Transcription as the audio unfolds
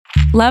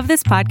Love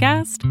this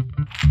podcast?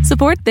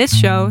 Support this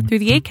show through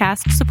the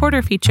Acast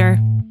supporter feature.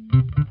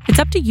 It's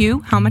up to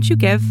you how much you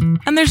give,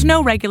 and there's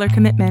no regular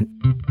commitment.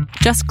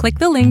 Just click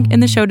the link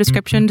in the show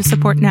description to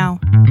support now.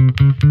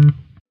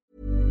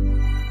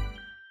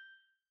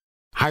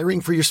 Hiring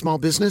for your small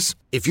business?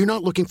 If you're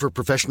not looking for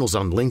professionals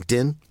on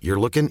LinkedIn, you're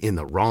looking in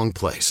the wrong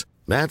place.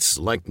 That's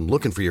like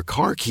looking for your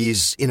car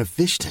keys in a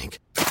fish tank.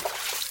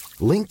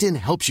 LinkedIn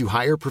helps you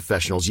hire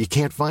professionals you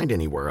can't find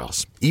anywhere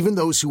else, even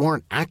those who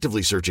aren't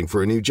actively searching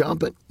for a new job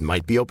but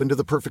might be open to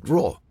the perfect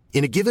role.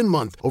 In a given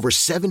month, over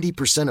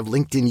 70% of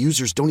LinkedIn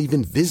users don't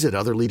even visit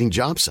other leading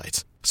job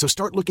sites. So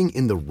start looking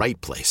in the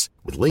right place.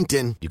 With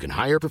LinkedIn, you can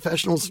hire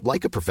professionals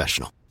like a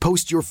professional.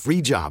 Post your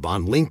free job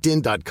on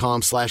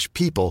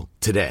linkedin.com/people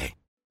today.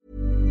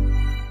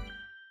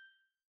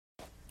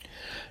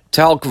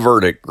 Talc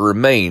verdict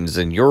remains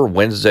in your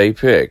Wednesday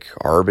pick.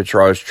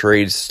 Arbitrage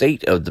Trade's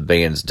State of the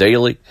Bands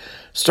Daily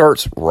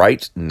starts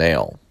right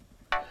now.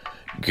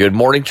 Good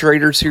morning,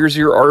 traders. Here's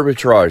your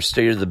Arbitrage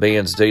State of the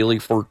Bands Daily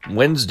for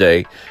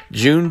Wednesday,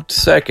 June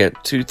 2nd,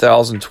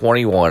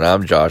 2021.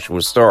 I'm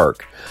Joshua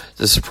Stark.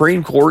 The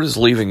Supreme Court is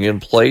leaving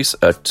in place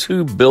a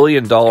 $2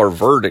 billion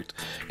verdict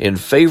in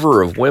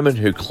favor of women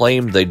who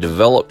claim they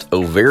developed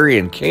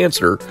ovarian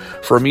cancer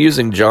from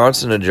using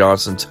Johnson &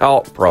 Johnson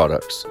talc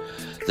products.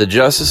 The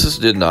justices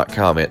did not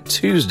comment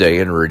Tuesday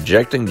in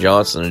rejecting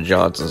Johnson &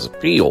 Johnson's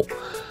appeal.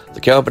 The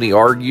company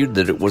argued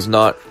that it was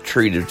not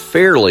treated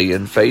fairly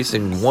in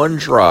facing one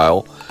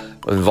trial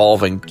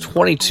involving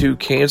 22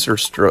 cancer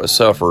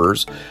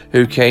sufferers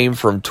who came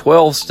from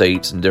 12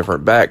 states and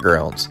different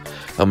backgrounds.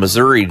 A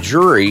Missouri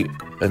jury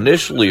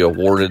initially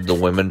awarded the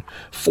women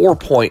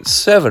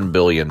 $4.7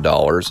 billion,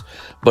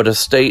 but a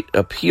state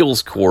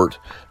appeals court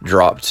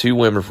dropped two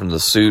women from the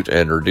suit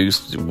and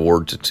reduced the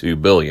award to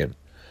 $2 billion.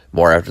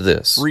 More after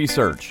this.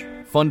 Research,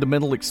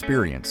 fundamental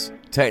experience,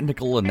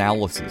 technical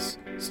analysis,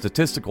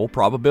 statistical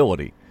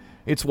probability.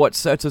 It's what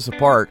sets us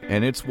apart,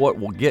 and it's what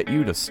will get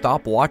you to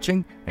stop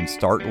watching and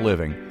start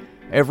living.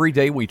 Every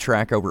day we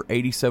track over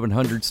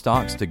 8,700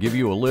 stocks to give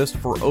you a list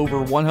for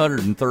over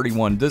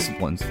 131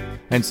 disciplines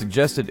and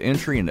suggested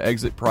entry and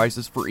exit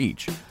prices for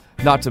each,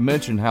 not to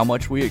mention how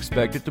much we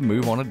expect it to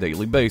move on a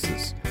daily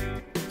basis.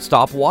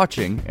 Stop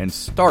watching and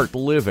start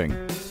living.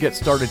 Get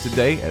started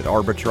today at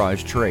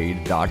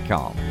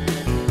arbitragetrade.com.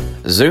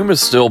 Zoom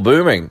is still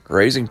booming,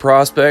 raising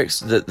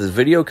prospects that the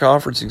video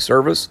conferencing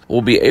service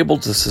will be able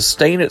to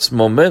sustain its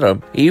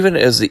momentum even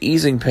as the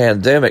easing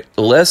pandemic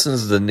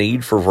lessens the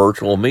need for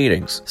virtual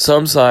meetings.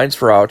 Some signs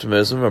for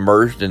optimism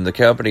emerged in the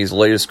company's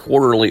latest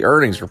quarterly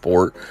earnings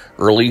report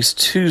released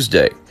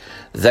Tuesday.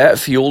 That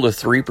fueled a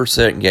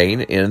 3%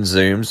 gain in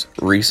Zoom's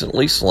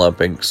recently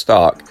slumping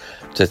stock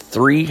to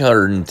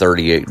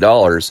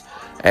 $338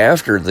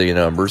 after the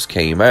numbers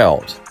came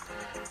out.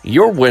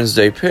 Your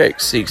Wednesday pick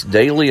seeks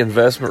daily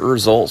investment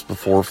results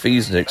before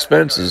fees and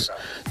expenses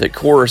that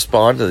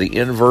correspond to the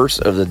inverse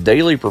of the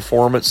daily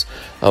performance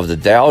of the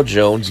Dow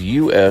Jones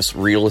U.S.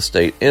 Real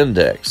Estate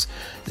Index.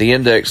 The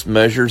index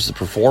measures the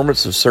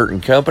performance of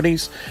certain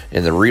companies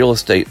in the real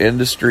estate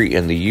industry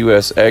and the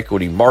U.S.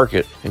 equity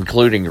market,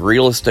 including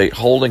real estate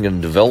holding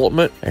and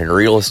development and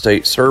real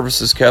estate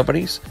services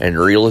companies and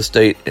real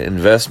estate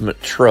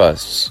investment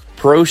trusts.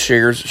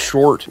 ProShares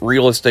Short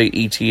Real Estate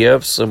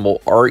ETF,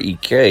 symbol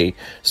REK,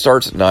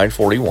 starts at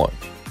 $9.41.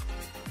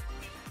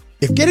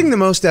 If getting the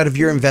most out of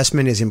your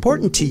investment is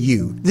important to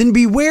you, then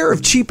beware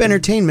of cheap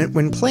entertainment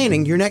when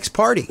planning your next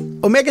party.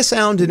 Omega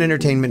Sound and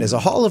Entertainment is a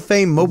Hall of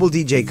Fame mobile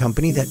DJ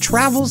company that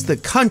travels the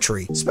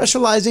country,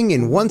 specializing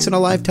in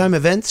once-in-a-lifetime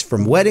events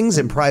from weddings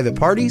and private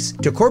parties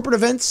to corporate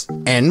events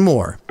and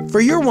more. For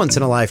your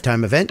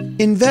once-in-a-lifetime event,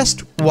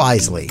 invest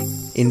wisely.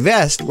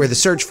 Invest where the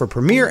search for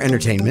premier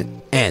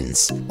entertainment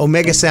ends.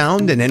 Omega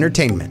Sound and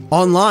Entertainment.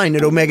 Online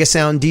at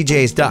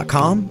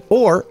OmegaSoundDJs.com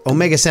or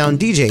Omega Sound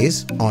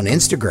DJs on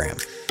Instagram.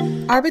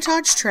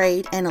 Arbitrage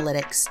Trade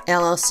Analytics,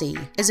 LLC,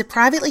 is a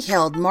privately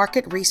held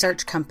market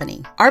research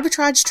company.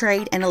 Arbitrage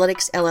Trade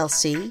Analytics,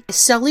 LLC, is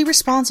solely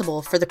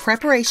responsible for the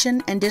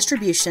preparation and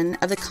distribution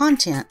of the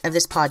content of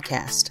this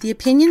podcast. The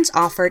opinions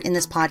offered in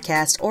this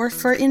podcast are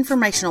for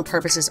informational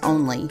purposes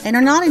only and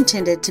are not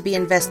intended to be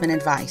investment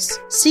advice.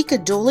 Seek a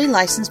duly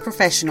licensed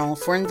professional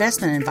for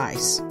investment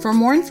advice. For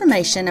more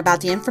information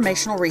about the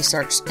informational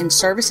research and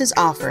services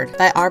offered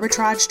by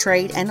Arbitrage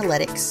Trade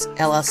Analytics,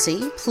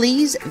 LLC,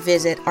 please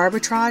visit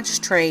arbitragetrade.com.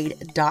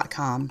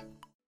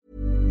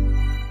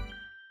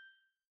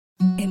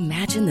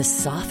 Imagine the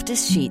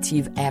softest sheets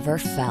you've ever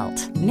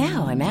felt.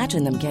 Now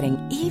imagine them getting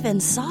even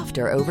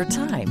softer over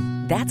time.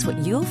 That's what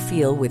you'll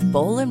feel with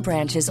Boll &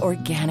 Branch's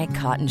organic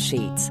cotton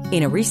sheets.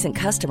 In a recent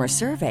customer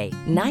survey,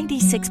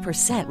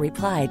 96%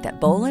 replied that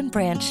Boll &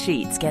 Branch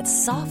sheets get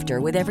softer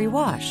with every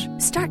wash.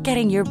 Start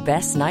getting your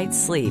best night's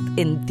sleep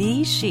in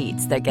these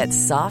sheets that get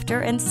softer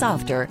and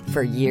softer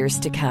for years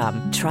to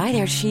come. Try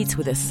their sheets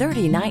with a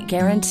 30-night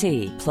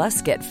guarantee.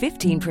 Plus, get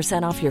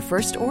 15% off your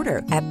first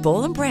order at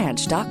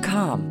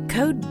bollandbranch.com.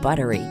 Code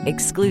BUTTERY.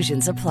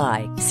 Exclusions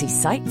apply. See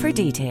site for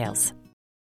details.